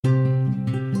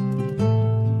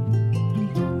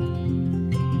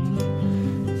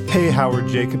Hey, Howard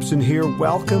Jacobson here.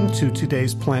 Welcome to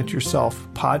today's Plant Yourself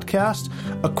podcast.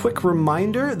 A quick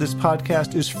reminder, this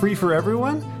podcast is free for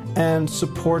everyone and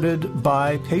supported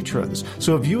by patrons.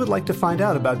 So if you would like to find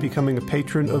out about becoming a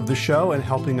patron of the show and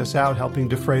helping us out, helping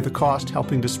defray the cost,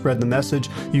 helping to spread the message,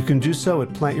 you can do so at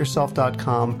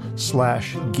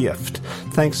plantyourself.com/gift.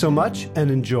 Thanks so much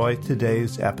and enjoy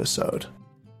today's episode.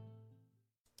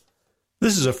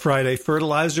 This is a Friday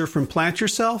fertilizer from Plant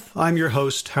Yourself. I'm your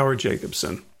host, Howard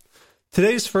Jacobson.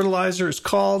 Today's fertilizer is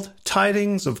called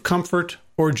Tidings of Comfort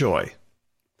or Joy.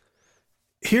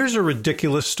 Here's a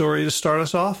ridiculous story to start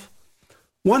us off.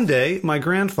 One day, my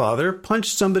grandfather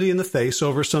punched somebody in the face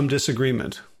over some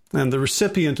disagreement, and the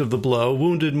recipient of the blow,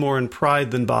 wounded more in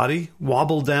pride than body,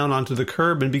 wobbled down onto the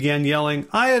curb and began yelling,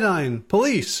 "Iodine!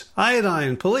 Police!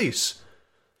 Iodine! Police!"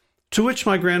 To which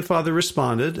my grandfather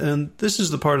responded, and this is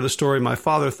the part of the story my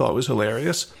father thought was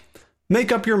hilarious,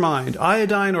 "Make up your mind,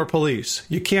 iodine or police.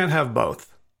 You can't have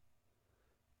both."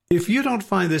 If you don't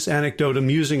find this anecdote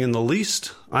amusing in the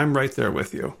least, I'm right there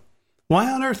with you.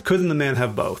 Why on earth couldn't the man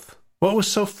have both? What was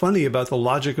so funny about the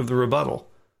logic of the rebuttal?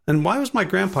 And why was my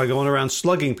grandpa going around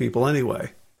slugging people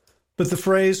anyway? But the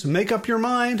phrase, "make up your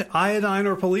mind, iodine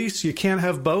or police, you can't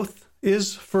have both,"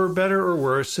 is, for better or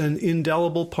worse, an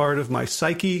indelible part of my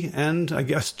psyche and, I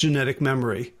guess, genetic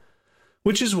memory.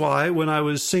 Which is why, when I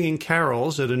was singing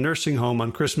carols at a nursing home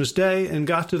on Christmas Day and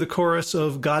got to the chorus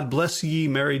of "God Bless Ye,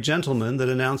 Merry Gentlemen" that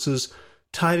announces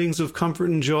tidings of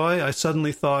comfort and joy, I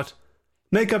suddenly thought,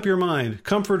 make up your mind,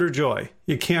 comfort or joy.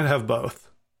 You can't have both.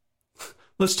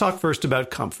 Let's talk first about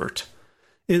comfort.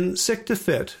 In Sick to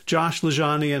Fit, Josh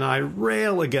LaJaunie and I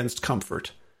rail against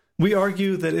comfort. We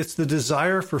argue that it's the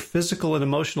desire for physical and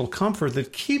emotional comfort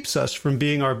that keeps us from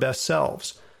being our best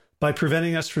selves, by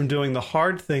preventing us from doing the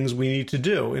hard things we need to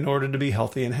do in order to be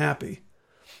healthy and happy.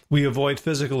 We avoid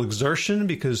physical exertion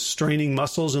because straining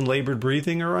muscles and labored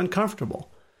breathing are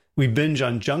uncomfortable. We binge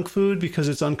on junk food because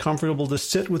it's uncomfortable to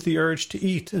sit with the urge to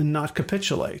eat and not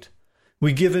capitulate.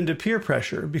 We give in to peer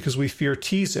pressure because we fear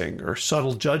teasing or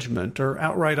subtle judgment or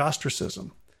outright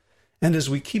ostracism. And as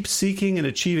we keep seeking and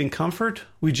achieving comfort,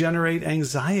 we generate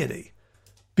anxiety.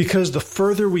 Because the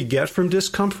further we get from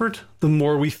discomfort, the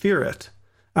more we fear it.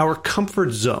 Our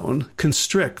comfort zone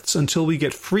constricts until we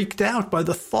get freaked out by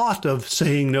the thought of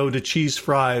saying no to cheese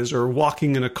fries or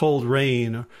walking in a cold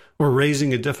rain or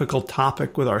raising a difficult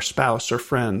topic with our spouse or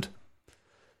friend.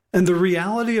 And the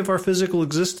reality of our physical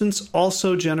existence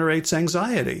also generates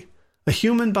anxiety. A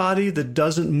human body that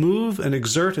doesn't move and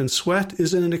exert and sweat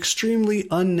is in an extremely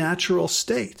unnatural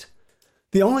state.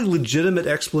 The only legitimate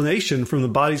explanation from the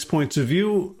body's point of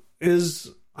view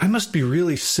is, I must be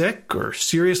really sick or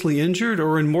seriously injured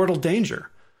or in mortal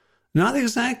danger. Not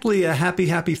exactly a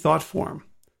happy thought form.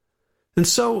 And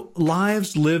so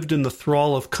lives lived in the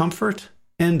thrall of comfort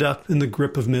end up in the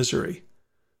grip of misery.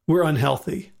 We're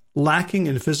unhealthy, lacking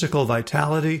in physical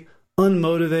vitality,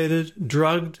 unmotivated,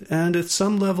 drugged, and at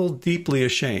some level deeply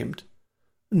ashamed.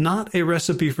 Not a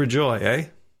recipe for joy, eh?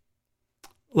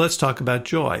 Let's talk about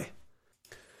joy.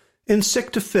 In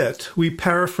Sick to Fit, we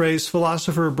paraphrase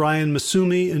philosopher Brian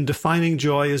Massumi in defining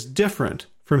joy as different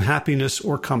from happiness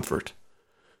or comfort.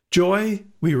 Joy,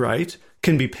 we write,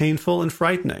 can be painful and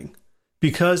frightening,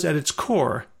 because at its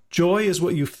core, joy is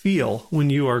what you feel when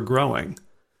you are growing,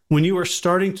 when you are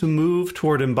starting to move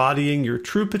toward embodying your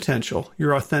true potential,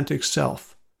 your authentic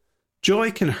self.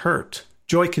 Joy can hurt,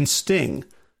 joy can sting,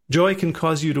 joy can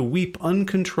cause you to weep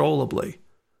uncontrollably,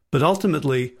 but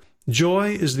ultimately, joy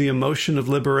is the emotion of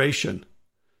liberation.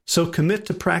 So commit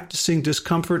to practicing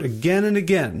discomfort again and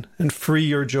again and free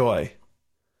your joy.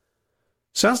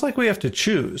 Sounds like we have to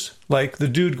choose, like the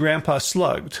dude Grandpa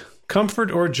slugged. Comfort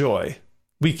or joy?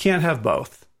 We can't have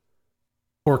both.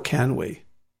 Or can we?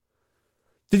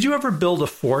 Did you ever build a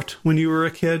fort when you were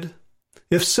a kid?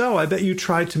 If so, I bet you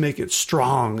tried to make it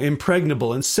strong,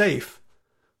 impregnable, and safe.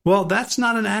 Well, that's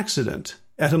not an accident,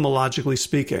 etymologically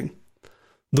speaking.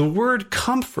 The word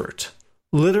comfort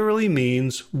literally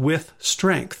means with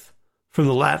strength, from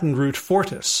the Latin root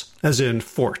fortis, as in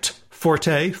fort,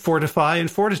 forte, fortify,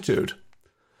 and fortitude.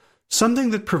 Something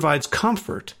that provides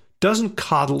comfort doesn't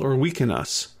coddle or weaken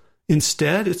us.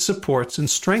 Instead, it supports and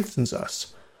strengthens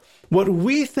us. What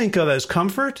we think of as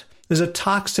comfort is a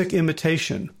toxic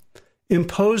imitation,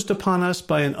 imposed upon us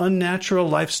by an unnatural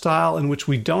lifestyle in which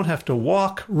we don't have to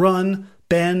walk, run,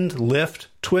 bend, lift,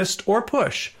 twist, or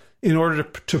push in order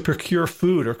to procure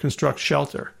food or construct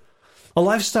shelter. A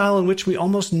lifestyle in which we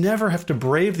almost never have to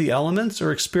brave the elements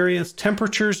or experience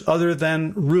temperatures other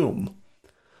than room.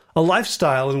 A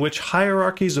lifestyle in which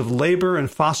hierarchies of labor and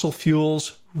fossil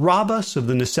fuels rob us of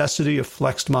the necessity of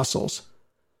flexed muscles.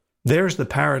 There's the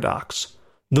paradox.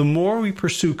 The more we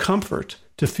pursue comfort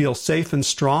to feel safe and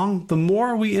strong, the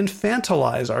more we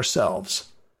infantilize ourselves.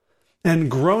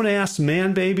 And grown-ass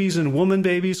man babies and woman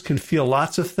babies can feel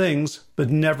lots of things, but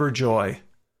never joy.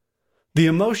 The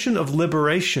emotion of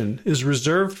liberation is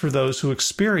reserved for those who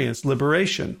experience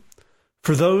liberation,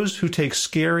 for those who take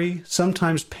scary,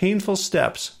 sometimes painful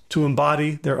steps to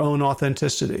embody their own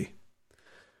authenticity.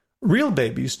 Real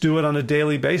babies do it on a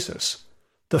daily basis.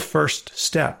 The first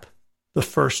step, the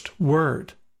first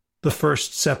word, the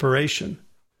first separation.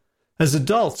 As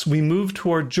adults, we move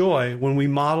toward joy when we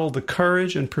model the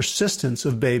courage and persistence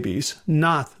of babies,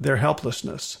 not their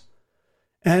helplessness.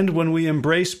 And when we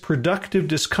embrace productive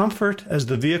discomfort as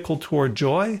the vehicle toward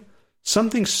joy,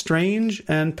 something strange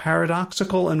and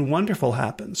paradoxical and wonderful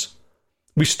happens.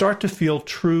 We start to feel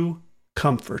true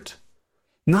comfort.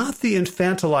 Not the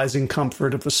infantilizing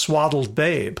comfort of the swaddled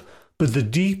babe, but the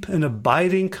deep and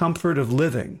abiding comfort of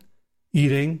living,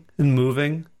 eating and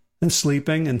moving and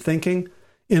sleeping and thinking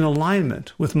in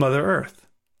alignment with Mother Earth.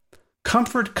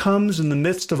 Comfort comes in the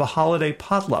midst of a holiday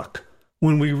potluck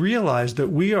when we realize that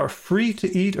we are free to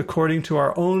eat according to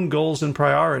our own goals and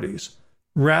priorities,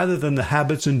 rather than the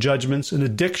habits and judgments and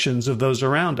addictions of those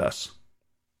around us.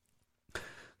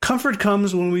 Comfort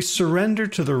comes when we surrender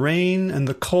to the rain and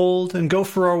the cold and go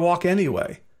for our walk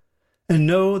anyway, and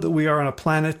know that we are on a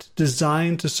planet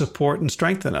designed to support and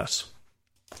strengthen us.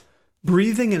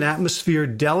 Breathing an atmosphere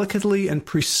delicately and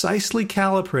precisely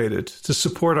calibrated to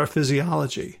support our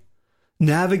physiology.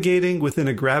 Navigating within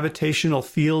a gravitational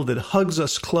field that hugs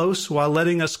us close while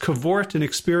letting us cavort and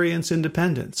experience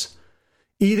independence.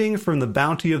 Eating from the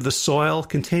bounty of the soil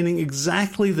containing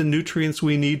exactly the nutrients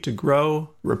we need to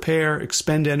grow, repair,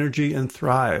 expend energy, and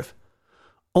thrive.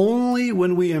 Only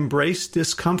when we embrace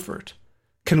discomfort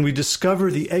can we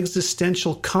discover the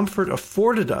existential comfort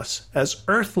afforded us as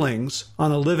earthlings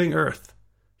on a living earth,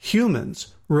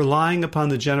 humans relying upon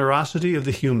the generosity of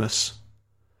the humus.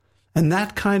 And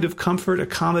that kind of comfort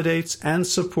accommodates and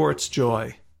supports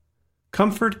joy.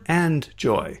 Comfort and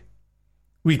joy.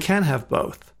 We can have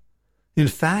both. In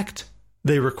fact,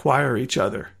 they require each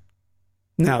other.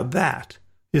 Now that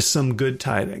is some good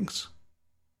tidings.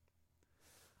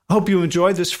 I hope you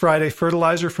enjoyed this Friday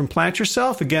Fertilizer from Plant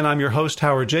Yourself. Again, I'm your host,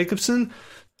 Howard Jacobson.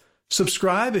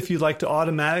 Subscribe if you'd like to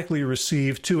automatically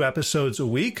receive 2 episodes a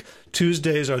week.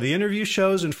 Tuesdays are the interview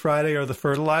shows and Friday are the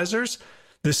fertilizers.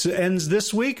 This ends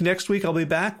this week. Next week, I'll be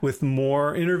back with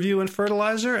more interview and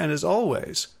fertilizer. And as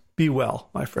always, be well,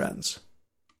 my friends.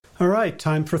 All right,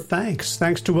 time for thanks.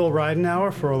 Thanks to Will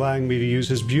Ridenauer for allowing me to use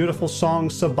his beautiful song,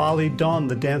 Sabali Dawn,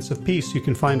 The Dance of Peace. You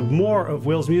can find more of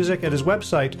Will's music at his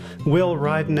website,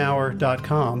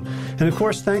 willridenauer.com. And of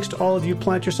course, thanks to all of you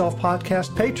Plant Yourself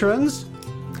podcast patrons.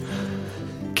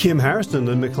 Kim Harrison,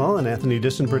 Lynn McClellan, Anthony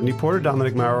Disson, Brittany Porter,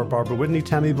 Dominic Maurer, Barbara Whitney,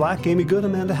 Tammy Black, Amy Good,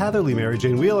 Amanda Hatherley, Mary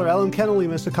Jane Wheeler, Ellen Kennelly,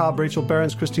 Mr. Cobb, Rachel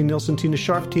Behrens, Christine Nielsen, Tina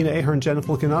Sharp, Tina Ahern, Jennifer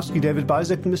Volkanovsky, David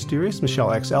Bizek, The Mysterious,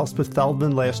 Michelle X. Elspeth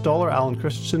Feldman, Leah Stoller, Alan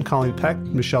Christensen, Colleen Peck,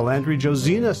 Michelle Landry,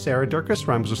 Josina, Sarah Durkis,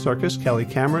 Rhymes with Circus, Kelly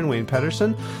Cameron, Wayne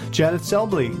Pedersen, Janet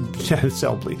Selby.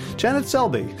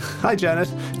 Hi,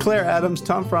 Janet. Claire Adams,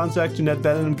 Tom Franzek, Jeanette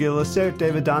Benham, Gil Lissert,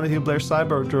 David Donahue, Blair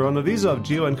Cyber, Dorona Vizov,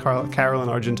 Gio and Carolyn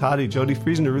Argentati, Jody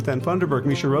Friesen, Ruth Ann Funderburg,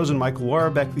 Misha Rosen, Michael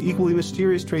Warbeck, The Equally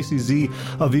Mysterious, Tracy Z,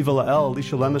 Aviva Lael,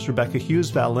 Alicia Lemus, Rebecca Hughes,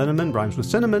 Val Linneman, Rhymes with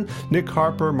Cinnamon, Nick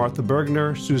Harper, Martha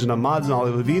Bergner, Susan Ahmad,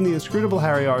 Ollie Levine, The Inscrutable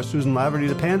Harry R., Susan Laverty,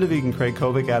 The Panda Vegan, Craig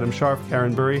Kovic, Adam Scharf,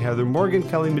 Karen Burry, Heather Morgan,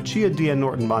 Kelly Machia, Deanne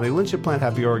Norton, Bonnie Lynch at Plant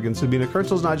Happy Oregon, Sabina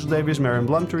Kurtzels, Nigel Davies, Marion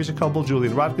Blum, Teresa Coble,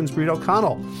 Julian Watkins, Breed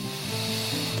O'Connell,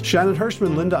 Shannon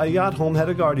Hirschman, Linda Ayat, Holm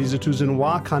Hedegaard, Izatu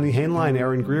Zinwa, Connie Hainline,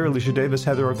 Aaron Greer, Alicia Davis,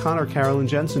 Heather O'Connor, Carolyn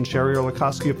Jensen, Sherry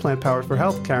Orlikoski of Plant Powered for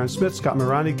Health, Karen Smith, Scott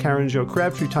Mirani, Karen Jo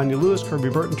Crabtree, Tanya Lewis,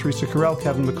 Kirby Burton, Teresa Carell,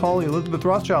 Kevin McCauley, Elizabeth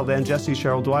Rothschild, Ann Jesse,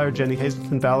 Cheryl Dwyer, Jenny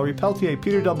Hazelton, Valerie Peltier,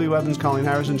 Peter W. Evans, Colleen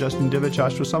Harrison, Justin Divich,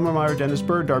 Joshua Summermeyer, Dennis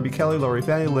Bird, Darby Kelly, Lori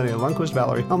Fanny, Linnea Lundquist,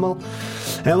 Valerie Hummel,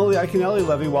 Emily Iaconelli,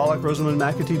 Levy Wallach, Rosamund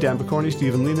McAtee, Dan Picorni,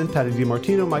 Stephen Lehman, Patty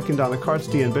DiMartino, Mike and Donna Kartz,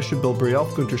 Deanne Bishop, Bill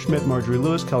Brielf, Gunter Schmidt, Marjorie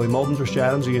Lewis, Kelly Molden, Trish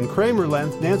Adams, Ian Kramer,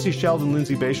 Nancy Sheldon,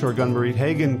 Lindsay Bayshore, Gunmarie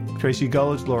Hagen, Tracy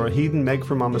Gullidge, Laura Heaton, Meg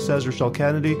from Mama Says, Rochelle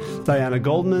Kennedy, Diana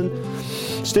Goldman,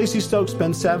 Stacey Stokes,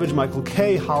 Ben Savage, Michael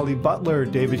Kay, Holly Butler,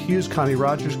 David Hughes, Connie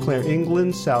Rogers, Claire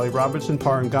England, Sally Robertson,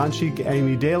 Paran Ganshi,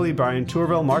 Amy Daly, Brian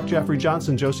Tourville, Mark Jeffrey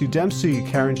Johnson, Josie Dempsey,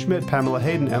 Karen Schmidt, Pamela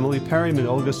Hayden, Emily Perryman,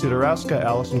 Olga Sidorowska,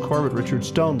 Allison Corbett, Richard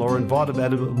Stone, Lauren Vaught of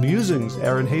Edible Musings,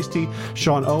 Aaron Hasty,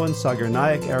 Sean Owen, Sagar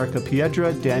Nayak, Erica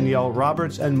Piedra, Danielle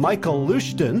Roberts, and Michael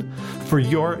Lushton for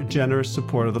your generous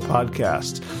support of the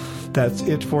podcast. That's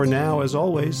it for now. As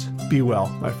always, be well,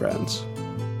 my friends.